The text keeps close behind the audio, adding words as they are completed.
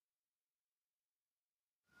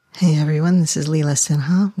Hey everyone, this is Leela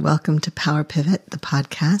Sinha. Welcome to Power Pivot, the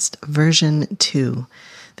podcast, version 2.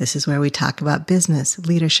 This is where we talk about business,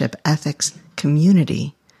 leadership, ethics,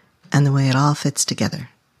 community, and the way it all fits together.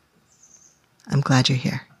 I'm glad you're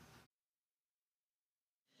here.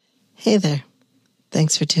 Hey there.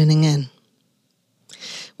 Thanks for tuning in.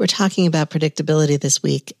 We're talking about predictability this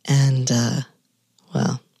week, and,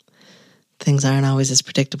 things aren't always as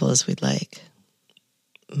predictable as we'd like.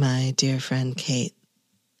 My dear friend Kate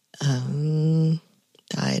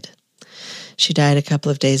died. She died a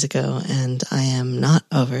couple of days ago, and I am not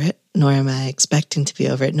over it, nor am I expecting to be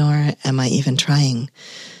over it, nor am I even trying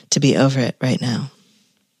to be over it right now.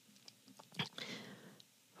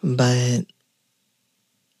 But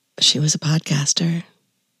she was a podcaster.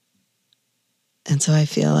 And so I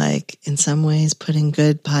feel like in some ways putting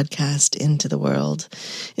good podcast into the world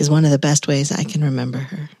is one of the best ways I can remember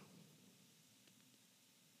her.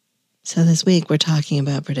 So this week we're talking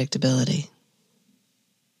about predictability.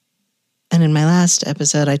 And in my last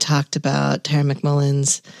episode I talked about Tara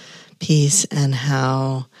McMullen's piece and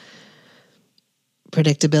how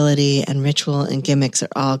predictability and ritual and gimmicks are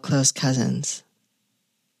all close cousins.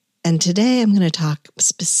 And today I'm going to talk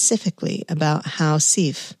specifically about how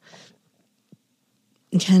Seif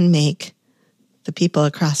can make the people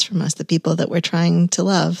across from us, the people that we're trying to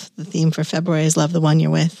love, the theme for February is love the one you're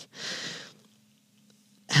with,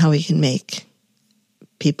 how we can make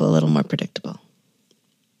people a little more predictable.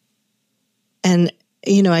 And,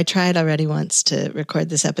 I tried already once to record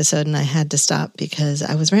this episode and I had to stop because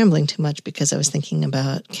I was rambling too much because I was thinking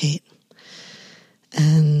about Kate.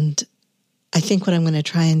 And I think what I'm going to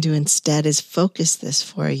try and do instead is focus this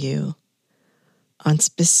for you on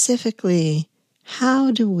specifically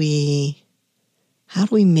how do we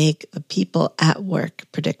make the people at work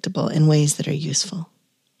predictable in ways that are useful?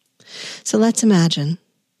 So let's imagine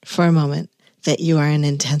for a moment that you are an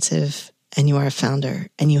intensive and you are a founder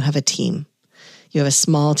and you have a team. You have a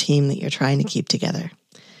small team that you're trying to keep together.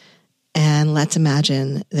 And let's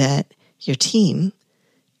imagine that your team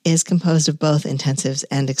is composed of both intensives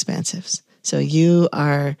and expansives. So you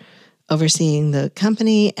are overseeing the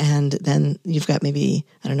company, and then you've got maybe,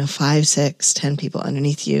 5, 6, 10 people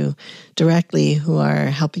underneath you directly who are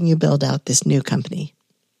helping you build out this new company.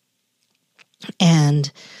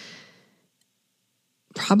 And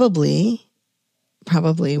probably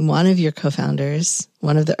one of your co-founders,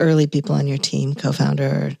 one of the early people on your team,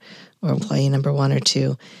 co-founder or employee number 1 or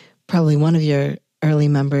 2, probably one of your early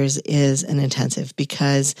members is an intensive,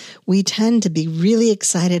 because we tend to be really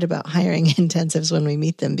excited about hiring intensives when we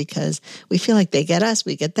meet them because we feel like they get us,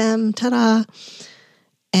 we get them, ta-da.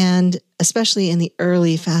 And especially in the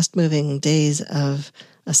early fast-moving days of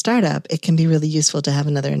a startup, it can be really useful to have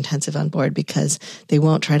another intensive on board because they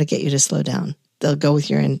won't try to get you to slow down. They'll go with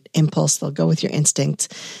your impulse, they'll go with your instincts,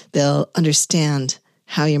 they'll understand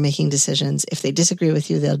how you're making decisions. If they disagree with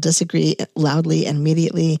you, they'll disagree loudly and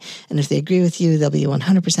immediately. And if they agree with you, they'll be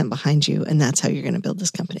 100% behind you. And that's how you're going to build this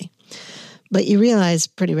company. But you realize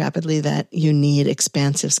pretty rapidly that you need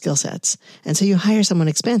expansive skill sets. And so you hire someone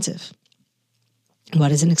expansive. What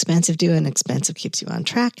does an expansive do? An expansive keeps you on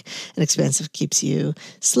track. An expansive keeps you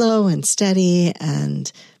slow and steady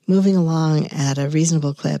and moving along at a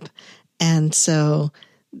reasonable clip. And so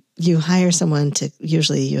you hire someone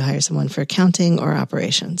for accounting or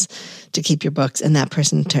operations to keep your books, and that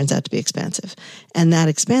person turns out to be expansive. And that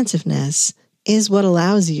expansiveness is what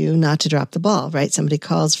allows you not to drop the ball, right? Somebody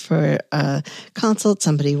calls for a consult,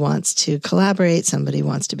 somebody wants to collaborate, somebody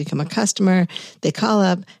wants to become a customer. They call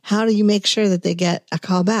up. How do you make sure that they get a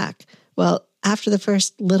call back? Well, after the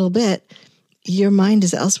first little bit, your mind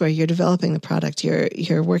is elsewhere. You're developing the product.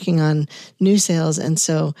 You're working on new sales. And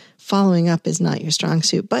so following up is not your strong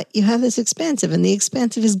suit, but you have this expansive, and the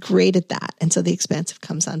expansive is great at that. And so the expansive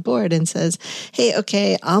comes on board and says, hey,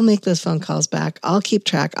 okay, I'll make those phone calls back. I'll keep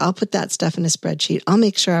track. I'll put that stuff in a spreadsheet. I'll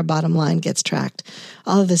make sure our bottom line gets tracked.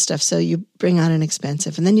 All of this stuff. So you bring on an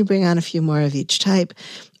expansive, and then you bring on a few more of each type.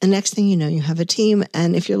 And next thing you know, you have a team.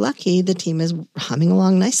 And if you're lucky, the team is humming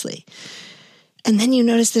along nicely. And then you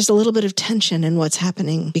notice there's a little bit of tension in what's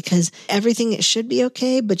happening because everything should be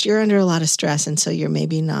okay, but you're under a lot of stress. And so you're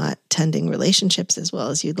maybe not tending relationships as well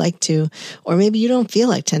as you'd like to, or maybe you don't feel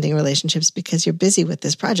like tending relationships because you're busy with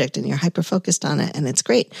this project and you're hyper-focused on it and it's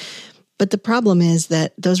great. But the problem is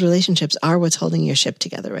that those relationships are what's holding your ship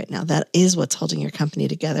together right now. That is what's holding your company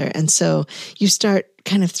together. And so you start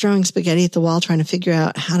kind of throwing spaghetti at the wall, trying to figure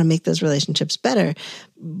out how to make those relationships better,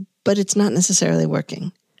 but it's not necessarily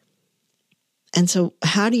working. And so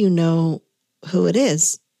how do you know who it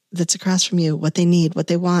is that's across from you, what they need, what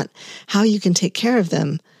they want, how you can take care of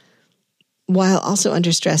them while also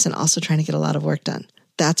under stress and also trying to get a lot of work done?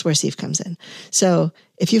 That's where SEEF comes in. So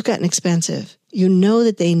if you've got an expansive, you know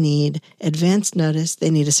that they need advanced notice.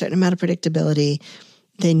 They need a certain amount of predictability.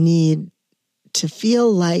 They need to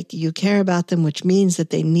feel like you care about them, which means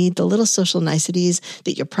that they need the little social niceties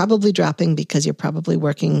that you're probably dropping because you're probably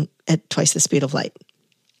working at twice the speed of light.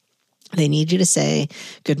 They need you to say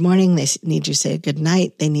good morning. They need you to say good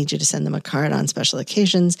night. They need you to send them a card on special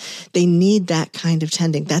occasions. They need that kind of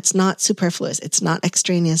tending. That's not superfluous. It's not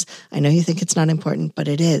extraneous. I know you think it's not important, but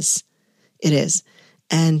it is. It is.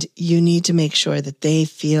 And you need to make sure that they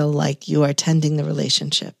feel like you are tending the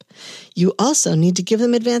relationship. You also need to give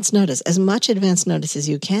them advance notice, as much advance notice as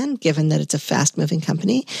you can, given that it's a fast-moving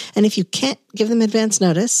company. And if you can't give them advance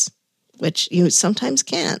notice, which you sometimes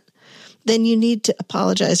can't, then you need to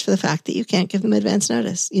apologize for the fact that you can't give them advance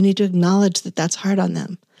notice. You need to acknowledge that that's hard on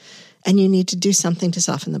them. And you need to do something to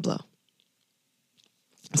soften the blow.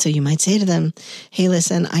 So you might say to them, hey,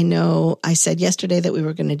 listen, I know I said yesterday that we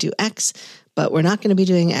were going to do X, but we're not going to be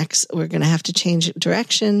doing X. We're going to have to change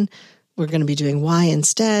direction. We're going to be doing Y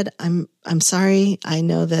instead. I'm sorry. I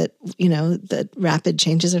know that, that rapid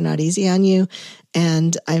changes are not easy on you.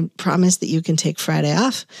 And I promise that you can take Friday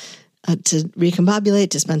off to recombobulate,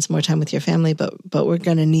 to spend some more time with your family, but we're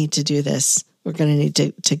going to need to do this. We're going to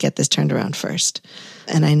need to get this turned around first.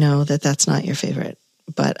 And I know that that's not your favorite,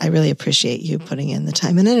 but I really appreciate you putting in the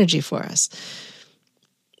time and energy for us.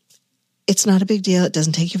 It's not a big deal. It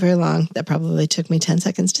doesn't take you very long. That probably took me 10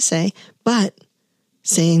 seconds to say, but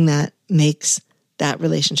saying that makes that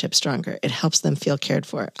relationship stronger. It helps them feel cared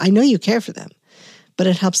for. I know you care for them, but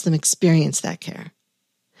it helps them experience that care.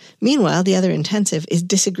 Meanwhile, the other intensive is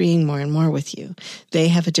disagreeing more and more with you. They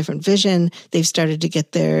have a different vision. They've started to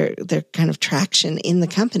get their kind of traction in the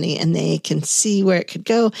company, and they can see where it could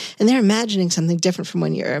go. And they're imagining something different from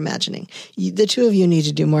when you're imagining. The two of you need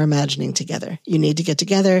to do more imagining together. You need to get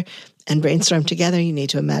together and brainstorm together. You need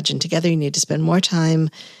to imagine together. You need to spend more time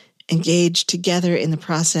engaged together in the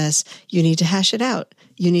process. You need to hash it out.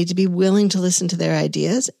 You need to be willing to listen to their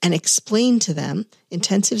ideas and explain to them.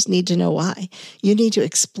 Intensives need to know why. You need to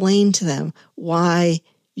explain to them why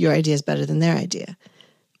your idea is better than their idea.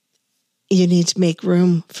 You need to make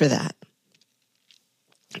room for that.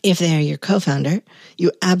 If they are your co-founder,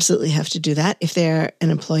 you absolutely have to do that. If they're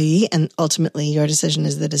an employee and ultimately your decision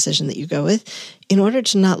is the decision that you go with, in order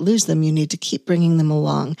to not lose them, you need to keep bringing them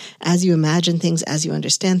along. As you imagine things, as you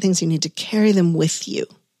understand things, you need to carry them with you.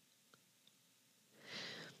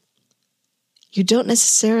 You don't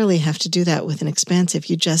necessarily have to do that with an expansive.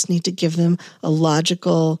 You just need to give them a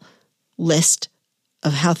logical list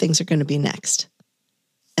of how things are going to be next.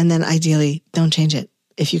 And then ideally, don't change it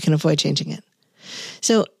if you can avoid changing it.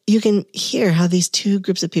 So you can hear how these two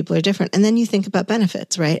groups of people are different. And then you think about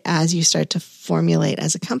benefits, right? As you start to formulate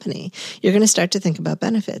as a company, you're going to start to think about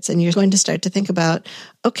benefits, and you're going to start to think about,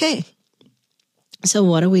 okay, so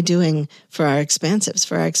what are we doing for our expansives?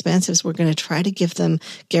 For our expansives, we're going to try to give them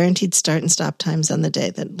guaranteed start and stop times on the day,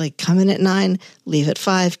 that like come in at 9, leave at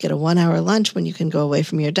 5, get a 1-hour lunch when you can go away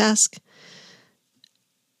from your desk.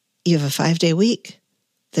 You have a 5-day week.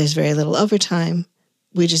 There's very little overtime.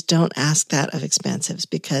 We just don't ask that of expansives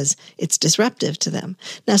because it's disruptive to them.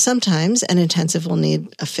 Now, sometimes an intensive will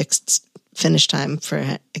need a fixed finish time.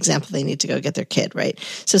 For example, they need to go get their kid, right?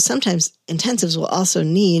 So sometimes intensives will also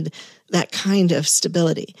need that kind of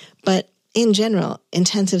stability. But in general,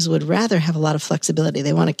 intensives would rather have a lot of flexibility.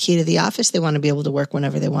 They want a key to the office. They want to be able to work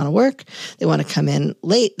whenever they want to work. They want to come in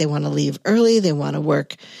late. They want to leave early. They want to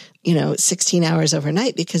work 16 hours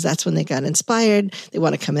overnight because that's when they got inspired. They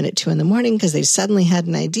want to come in at 2 a.m. because they suddenly had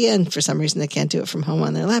an idea and for some reason they can't do it from home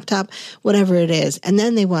on their laptop, whatever it is. And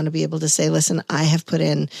then they want to be able to say, listen, I have put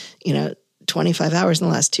in, 25 hours in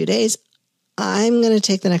the last 2 days. I'm going to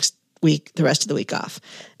take the rest of the week off.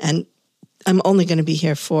 And I'm only going to be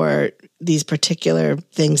here for these particular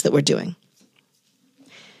things that we're doing.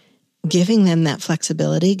 Giving them that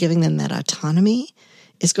flexibility, giving them that autonomy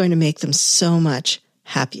is going to make them so much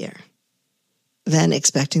happier than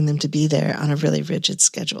expecting them to be there on a really rigid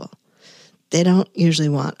schedule. They don't usually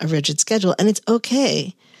want a rigid schedule, and it's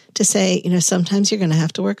okay to say, sometimes you're going to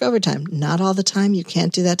have to work overtime. Not all the time. You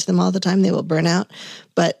can't do that to them all the time. They will burn out.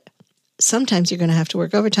 But sometimes you're going to have to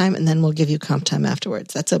work overtime, and then we'll give you comp time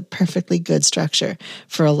afterwards. That's a perfectly good structure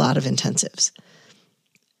for a lot of intensives.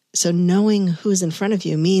 So knowing who's in front of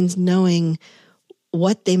you means knowing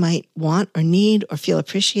what they might want or need or feel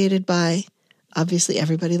appreciated by. Obviously,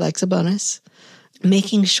 everybody likes a bonus.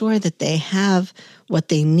 Making sure that they have what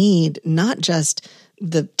they need, not just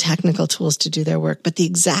the technical tools to do their work, but the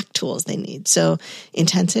exact tools they need. So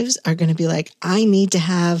intensives are going to be like, I need to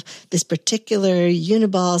have this particular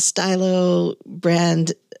Uniball Stylo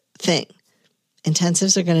brand thing.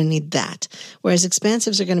 Intensives are going to need that. Whereas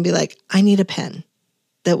expansives are going to be like, I need a pen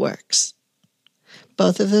that works.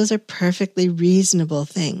 Both of those are perfectly reasonable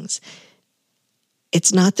things.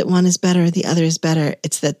 It's not that one is better or the other is better.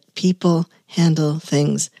 It's that people handle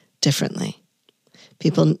things differently.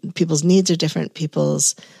 People's needs are different.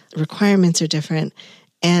 People's requirements are different.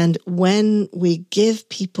 And when we give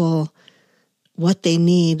people what they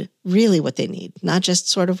need, really what they need, not just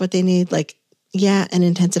sort of what they need, like, yeah, an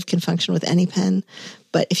intensive can function with any pen,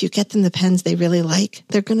 but if you get them the pens they really like,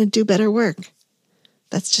 they're going to do better work.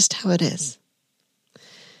 That's just how it is.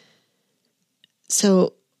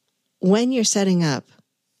 So when you're setting up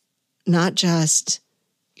not just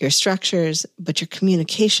your structures, but your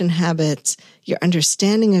communication habits, your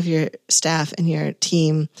understanding of your staff and your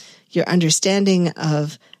team, your understanding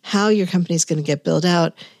of how your company is going to get built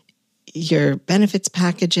out, your benefits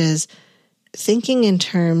packages, thinking in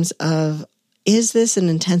terms of, is this an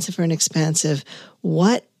intensive or an expansive?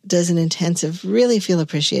 What does an intensive really feel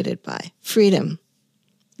appreciated by? Freedom,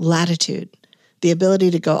 latitude, the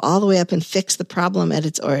ability to go all the way up and fix the problem at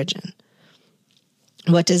its origin.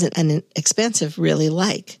 What does an expansive really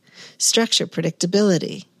like? Structure,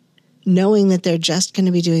 predictability, knowing that they're just going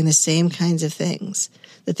to be doing the same kinds of things,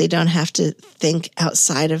 that they don't have to think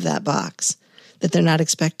outside of that box, that they're not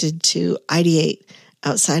expected to ideate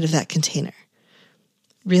outside of that container.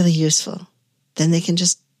 Really useful. Then they can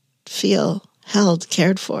just feel held,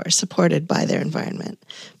 cared for, supported by their environment,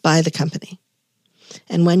 by the company.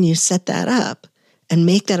 And when you set that up and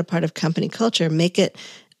make that a part of company culture, make it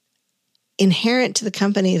inherent to the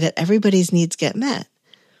company that everybody's needs get met,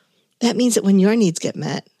 that means that when your needs get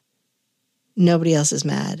met, nobody else is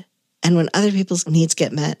mad. And when other people's needs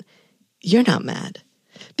get met, you're not mad.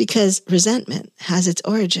 Because resentment has its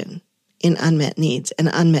origin in unmet needs. And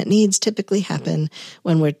unmet needs typically happen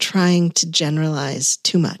when we're trying to generalize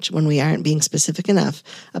too much, when we aren't being specific enough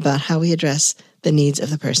about how we address the needs of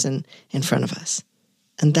the person in front of us.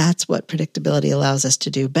 And that's what predictability allows us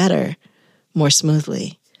to do better, more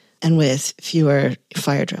smoothly, and with fewer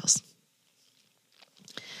fire drills.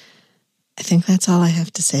 I think that's all I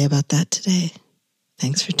have to say about that today.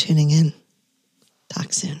 Thanks for tuning in.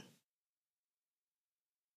 Talk soon.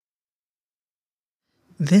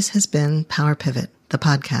 This has been Power Pivot, the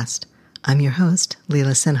podcast. I'm your host,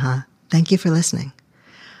 Leela Sinha. Thank you for listening.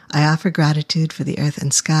 I offer gratitude for the earth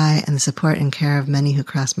and sky and the support and care of many who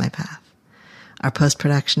cross my path. Our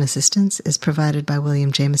post-production assistance is provided by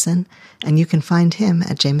William Jameson, and you can find him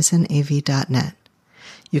at jamesonav.net.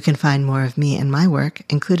 You can find more of me and my work,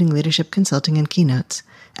 including leadership consulting and keynotes,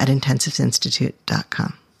 at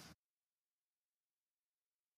intensivesinstitute.com.